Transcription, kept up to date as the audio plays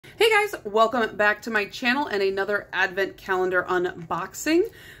Hey guys, welcome back to my channel and another advent calendar unboxing.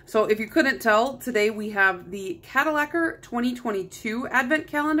 So if you couldn't tell, today we have the Cadillacquer 2022 advent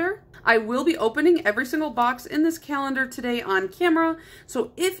calendar. I will be opening every single box in this calendar today on camera.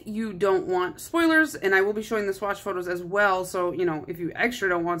 So if you don't want spoilers, and I will be showing the swatch photos as well. So, you know, if you extra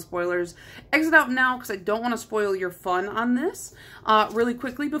don't want spoilers, exit out now because I don't want to spoil your fun on this. Really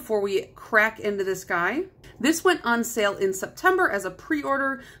quickly before we crack into this guy. This went on sale in September as a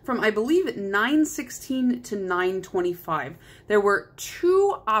pre-order from, I believe, $9.16 to $9.25. There were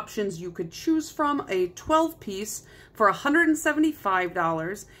two options you could choose from, a 12-piece for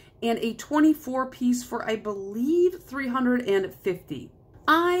 $175 and a 24-piece for, I believe, $350.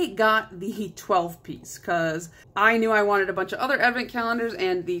 I got the 12-piece because I knew I wanted a bunch of other advent calendars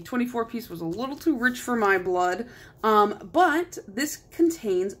and the 24-piece was a little too rich for my blood. But this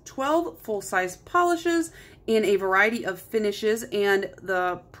contains 12 full-size polishes in a variety of finishes, and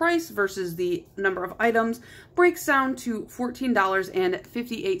the price versus the number of items breaks down to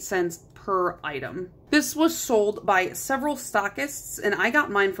 $14.58 per item. This was sold by several stockists, and I got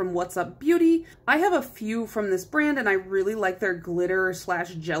mine from What's Up Beauty. I have a few from this brand, and I really like their glitter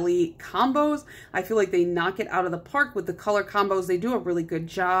 / jelly combos. I feel like they knock it out of the park with the color combos. They do a really good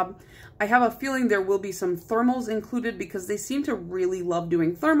job. I have a feeling there will be some thermals included because they seem to really love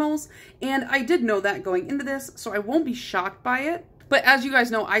doing thermals, and I did know that going into this, so I won't be shocked by it. But as you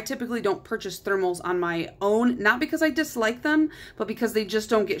guys know, I typically don't purchase thermals on my own, not because I dislike them, but because they just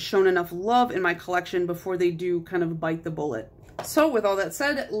don't get shown enough love in my collection before they do kind of bite the bullet. So with all that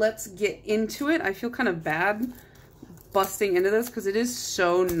said, let's get into it. I feel kind of bad busting into this because it is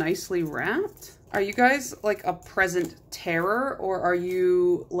so nicely wrapped. Are you guys like a present terror, or are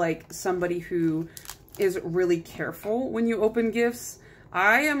you like somebody who is really careful when you open gifts?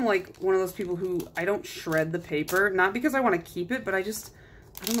 I am like one of those people who I don't shred the paper, not because I want to keep it, but I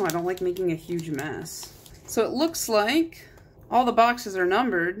don't know, I don't like making a huge mess. So it looks like all the boxes are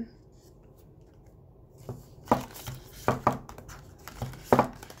numbered.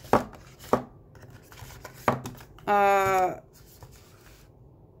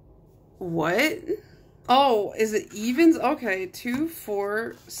 What? Oh, is it evens? Okay, 2,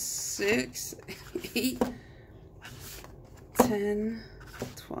 4, 6, 8, 10,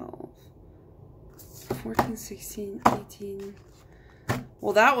 12, 14, 16, 18.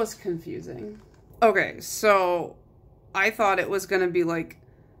 Well, that was confusing. Okay, so I thought it was going to be like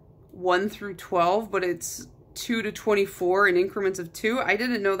 1 through 12, but it's 2 to 24 in increments of 2. I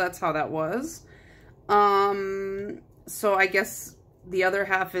didn't know that's how that was. So I guess the other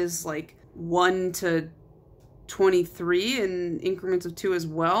half is like 1 to 23 in increments of 2 as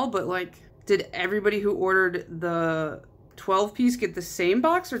well, but like, did everybody who ordered the 12-piece get the same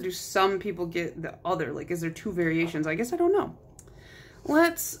box, or do some people get the other? Like, is there 2 variations? I guess I don't know.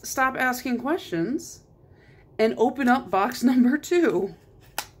 Let's stop asking questions and open up box number 2.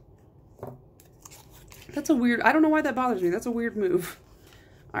 That's a weird, I don't know why that bothers me. That's a weird move.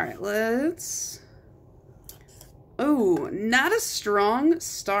 All right, let's... Oh, not a strong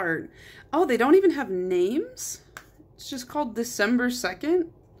start. Oh, they don't even have names? It's just called December 2nd?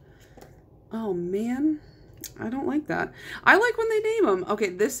 Oh, man. I don't like that. I like when they name them. Okay,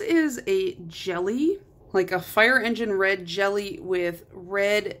 this is a jelly, like a fire engine red jelly with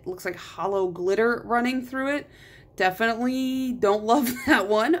red, looks like hollow glitter running through it. Definitely don't love that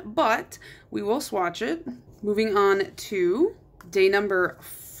one, but we will swatch it. Moving on to day number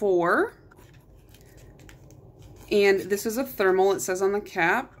 4. And this is a thermal, it says on the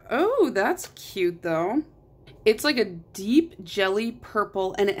cap. Oh, that's cute though. It's like a deep jelly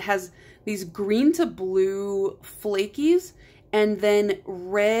purple, and it has these green to blue flakies, and then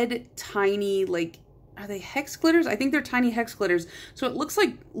red tiny, like, are they hex glitters? I think they're tiny hex glitters. So it looks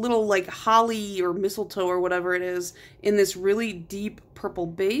like little like holly or mistletoe or whatever it is in this really deep purple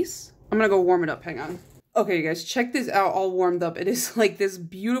base. I'm gonna go warm it up, hang on. Okay, you guys, check this out all warmed up. It is like this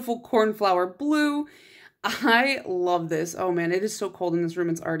beautiful cornflower blue. I love this. Oh man, it is so cold in this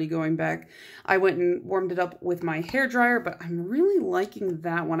room. It's already going back. I went and warmed it up with my hairdryer, but I'm really liking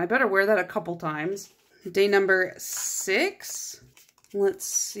that one. I better wear that a couple times. Day number 6. Let's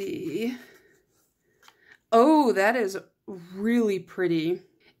see. Oh, that is really pretty.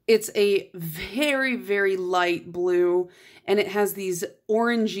 It's a very, very light blue, and it has these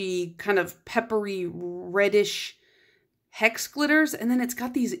orangey, kind of peppery, reddish hex glitters, and then it's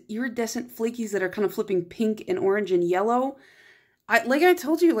got these iridescent flakies that are kind of flipping pink and orange and yellow. Like I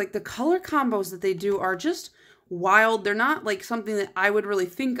told you, like the color combos that they do are just wild. They're not like something that I would really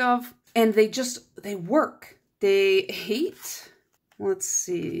think of, and they work. They hate. Let's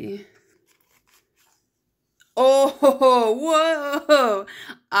see. Oh, whoa.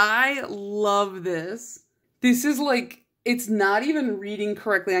 I love this. This is like, it's not even reading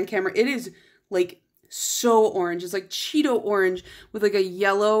correctly on camera. It is like so orange. It's like Cheeto orange with like a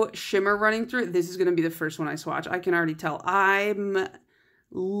yellow shimmer running through it. This is going to be the first one I swatch. I can already tell. I'm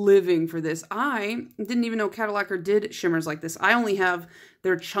living for this. I didn't even know Cadillacquer did shimmers like this. I only have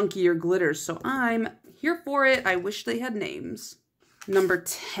their chunkier glitters, so I'm here for it. I wish they had names. Number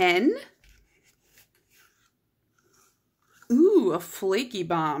 10. Ooh, a flaky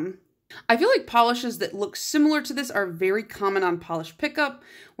bomb. I feel like polishes that look similar to this are very common on Polish Pickup,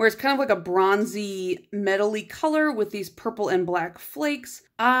 where it's kind of like a bronzy, metally color with these purple and black flakes.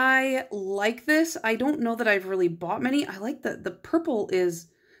 I like this. I don't know that I've really bought many. I like that the purple is,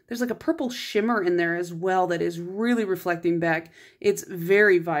 there's like a purple shimmer in there as well that is really reflecting back. It's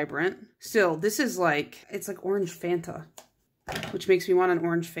very vibrant. Still, this is like, it's like orange Fanta, which makes me want an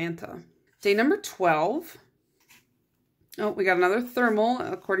orange Fanta. Day number 12. Oh, we got another thermal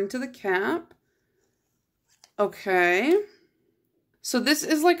according to the cap. Okay. So this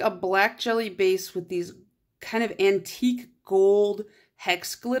is like a black jelly base with these kind of antique gold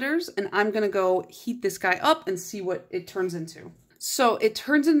hex glitters. And I'm going to go heat this guy up and see what it turns into. So it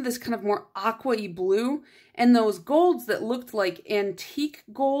turns into this kind of more aqua-y blue. And those golds that looked like antique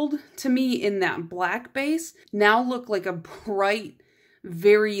gold to me in that black base now look like a bright,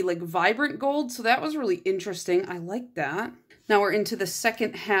 very like vibrant gold. So that was really interesting. I like that. Now we're into the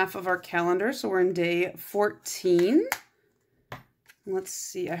second half of our calendar. So we're in day 14. Let's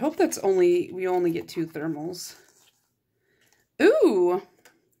see. I hope that's we only get 2 thermals. Ooh,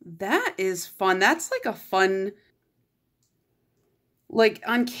 that is fun. That's like a fun, like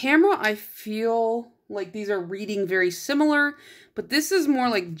on camera, I feel like these are reading very similar, but this is more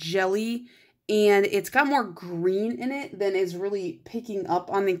like jelly. And it's got more green in it than is really picking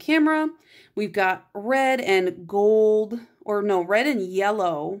up on the camera. We've got red and gold, or no, red and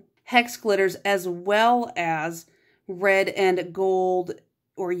yellow hex glitters, as well as red and gold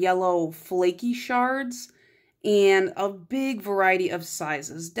or yellow flaky shards, and a big variety of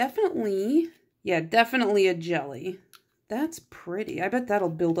sizes. Definitely, yeah, definitely a jelly. That's pretty. I bet that'll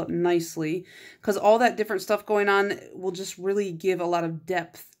build up nicely because all that different stuff going on will just really give a lot of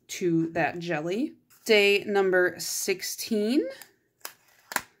depth to that jelly. Day number 16.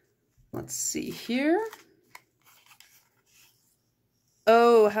 Let's see here.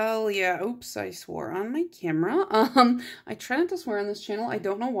 Oh, hell yeah. Oops, I swore on my camera. I try not to swear on this channel. I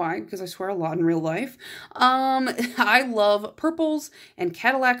don't know why, because I swear a lot in real life. I love purples, and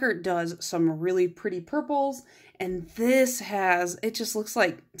Cadillacquer does some really pretty purples. And this has, it just looks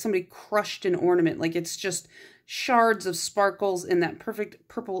like somebody crushed an ornament. Like it's just shards of sparkles in that perfect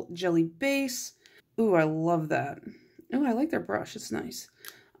purple jelly base. Ooh, I love that. Ooh, I like their brush. It's nice.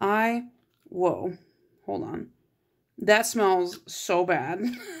 Whoa, hold on. That smells so bad.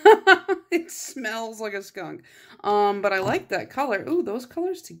 It smells like a skunk. But I like that color. Ooh, those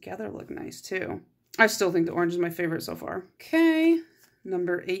colors together look nice too. I still think the orange is my favorite so far. Okay,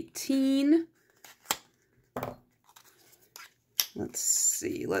 number 18. Let's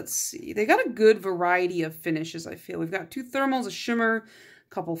see. They got a good variety of finishes, I feel. We've got 2 thermals, a shimmer,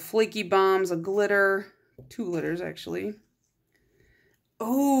 a couple flaky bombs, a glitter. 2 glitters, actually.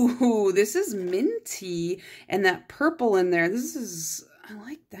 Oh, this is minty. And that purple in there. I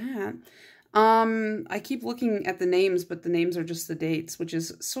like that. I keep looking at the names, but the names are just the dates, which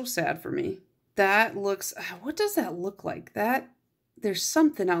is so sad for me. That looks, what does that look like? There's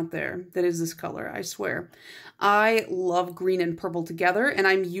something out there that is this color, I swear. I love green and purple together, and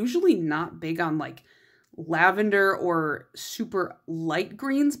I'm usually not big on like lavender or super light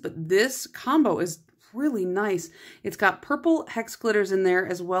greens, but this combo is really nice. It's got purple hex glitters in there,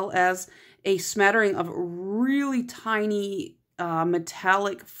 as well as a smattering of really tiny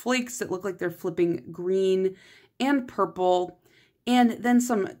metallic flakes that look like they're flipping green and purple, and then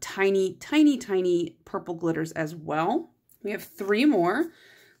some tiny, tiny, tiny purple glitters as well. We have 3 more.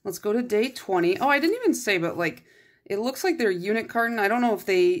 Let's go to day 20. Oh, I didn't even say, but like, it looks like their unit carton. I don't know if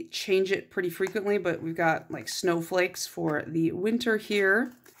they change it pretty frequently, but we've got like snowflakes for the winter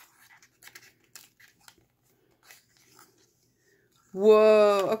here.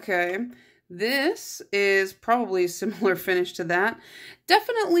 Whoa, okay. This is probably a similar finish to that.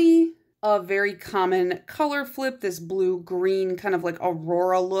 Definitely a very common color flip, this blue-green kind of like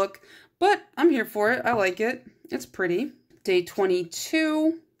aurora look, but I'm here for it. I like it. It's pretty. Day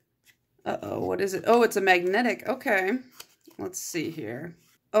 22. Uh-oh, what is it? Oh, it's a magnetic. Okay. Let's see here.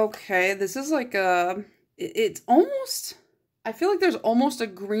 Okay, this is like it's almost, I feel like there's almost a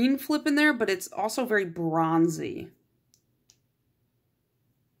green flip in there, but it's also very bronzy.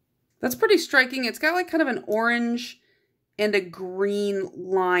 That's pretty striking. It's got like kind of an orange and a green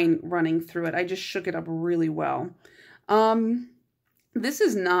line running through it. I just shook it up really well. This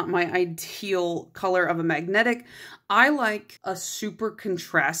is not my ideal color of a magnetic. I like a super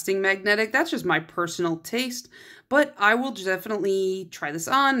contrasting magnetic. That's just my personal taste, but I will definitely try this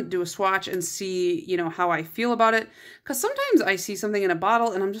on, do a swatch, and see, you know, how I feel about it. Because sometimes I see something in a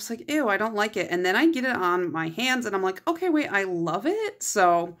bottle and I'm just like, ew, I don't like it. And then I get it on my hands and I'm like, okay, wait, I love it.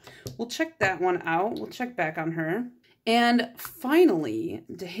 So we'll check that one out. We'll check back on her. And finally,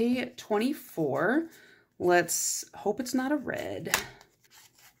 day 24. Let's hope it's not a red.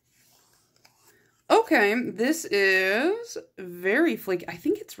 Okay, this is very flaky. I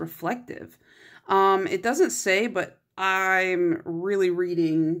think it's reflective. It doesn't say, but I'm really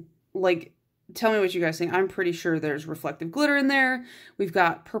reading, like, tell me what you guys think. I'm pretty sure there's reflective glitter in there. We've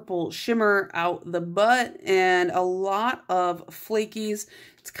got purple shimmer out the butt and a lot of flakies.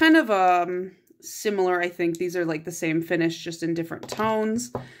 It's kind of similar, I think. These are like the same finish, just in different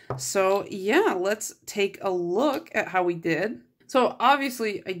tones. So yeah, let's take a look at how we did. So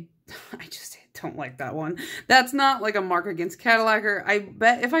obviously, I just don't like that one. That's not like a mark against Cadillacquer. I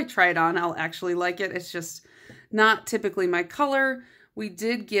bet if I try it on, I'll actually like it. It's just not typically my color. We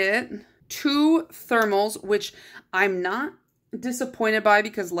did get 2 thermals, which I'm not disappointed by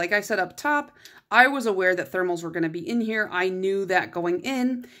because, like I said up top, I was aware that thermals were going to be in here. I knew that going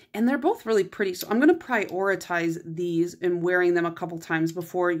in, and they're both really pretty. So I'm going to prioritize these and wearing them a couple times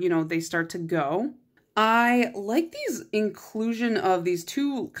before, you know, they start to go. I like these inclusion of these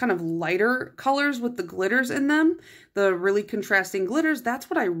 2 kind of lighter colors with the glitters in them. The really contrasting glitters, that's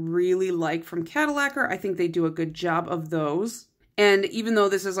what I really like from Cadillacquer. I think they do a good job of those. And even though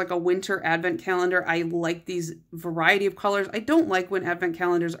this is like a winter advent calendar, I like these variety of colors. I don't like when advent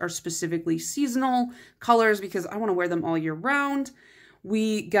calendars are specifically seasonal colors because I want to wear them all year round.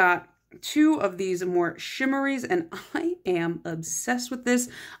 We got 2 of these more shimmeries, and I am obsessed with this.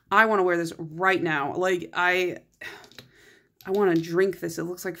 I want to wear this right now. Like, I want to drink this. It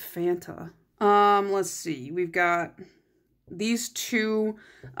looks like Fanta. Let's see. We've got these 2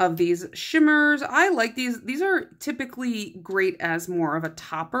 of these shimmers. I like these. These are typically great as more of a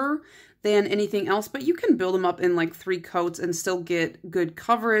topper than anything else, but you can build them up in like 3 coats and still get good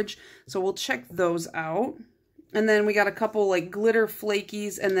coverage. So we'll check those out. And then we got a couple like glitter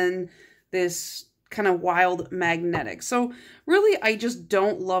flakies and then this kind of wild magnetic. So really, I just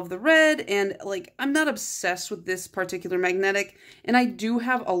don't love the red, and like I'm not obsessed with this particular magnetic. And I do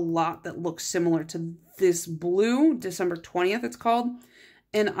have a lot that looks similar to this blue, December 20th it's called.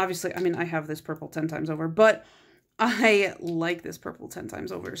 And obviously, I mean, I have this purple 10 times over, but I like this purple 10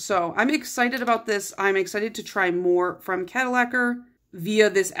 times over. So I'm excited about this. I'm excited to try more from Cadillacquer via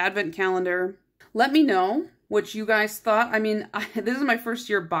this advent calendar. Let me know what you guys thought. I mean, this is my first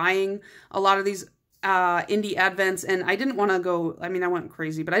year buying a lot of these indie advents, and I didn't want to go, I mean, I went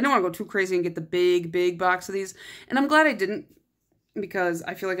crazy, but I didn't want to go too crazy and get the big box of these. And I'm glad I didn't, because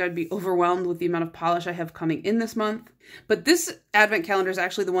I feel like I'd be overwhelmed with the amount of polish I have coming in this month. But this advent calendar is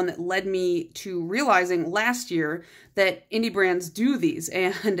actually the one that led me to realizing last year that indie brands do these.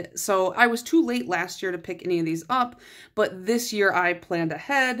 And so I was too late last year to pick any of these up, but this year I planned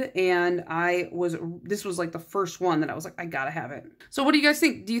ahead, and this was like the first one that I was like, I gotta have it. So what do you guys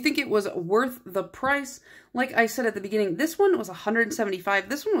think? Do you think it was worth the price? Like I said at the beginning, this one was $175.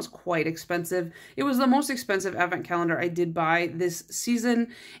 This one was quite expensive. It was the most expensive advent calendar I did buy this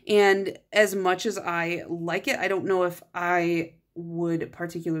season. And as much as I like it, I don't know if I would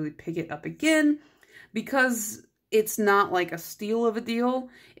particularly pick it up again because it's not like a steal of a deal.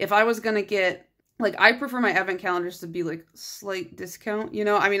 If I was going to get, like, I prefer my advent calendars to be like slight discount, you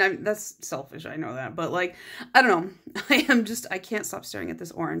know? I mean, that's selfish, I know that, but like, I don't know. I can't stop staring at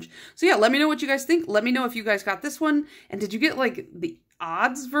this orange. So yeah, let me know what you guys think. Let me know if you guys got this one. And did you get like the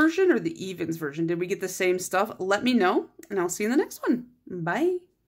odds version or the evens version? Did we get the same stuff? Let me know, and I'll see you in the next one. Bye.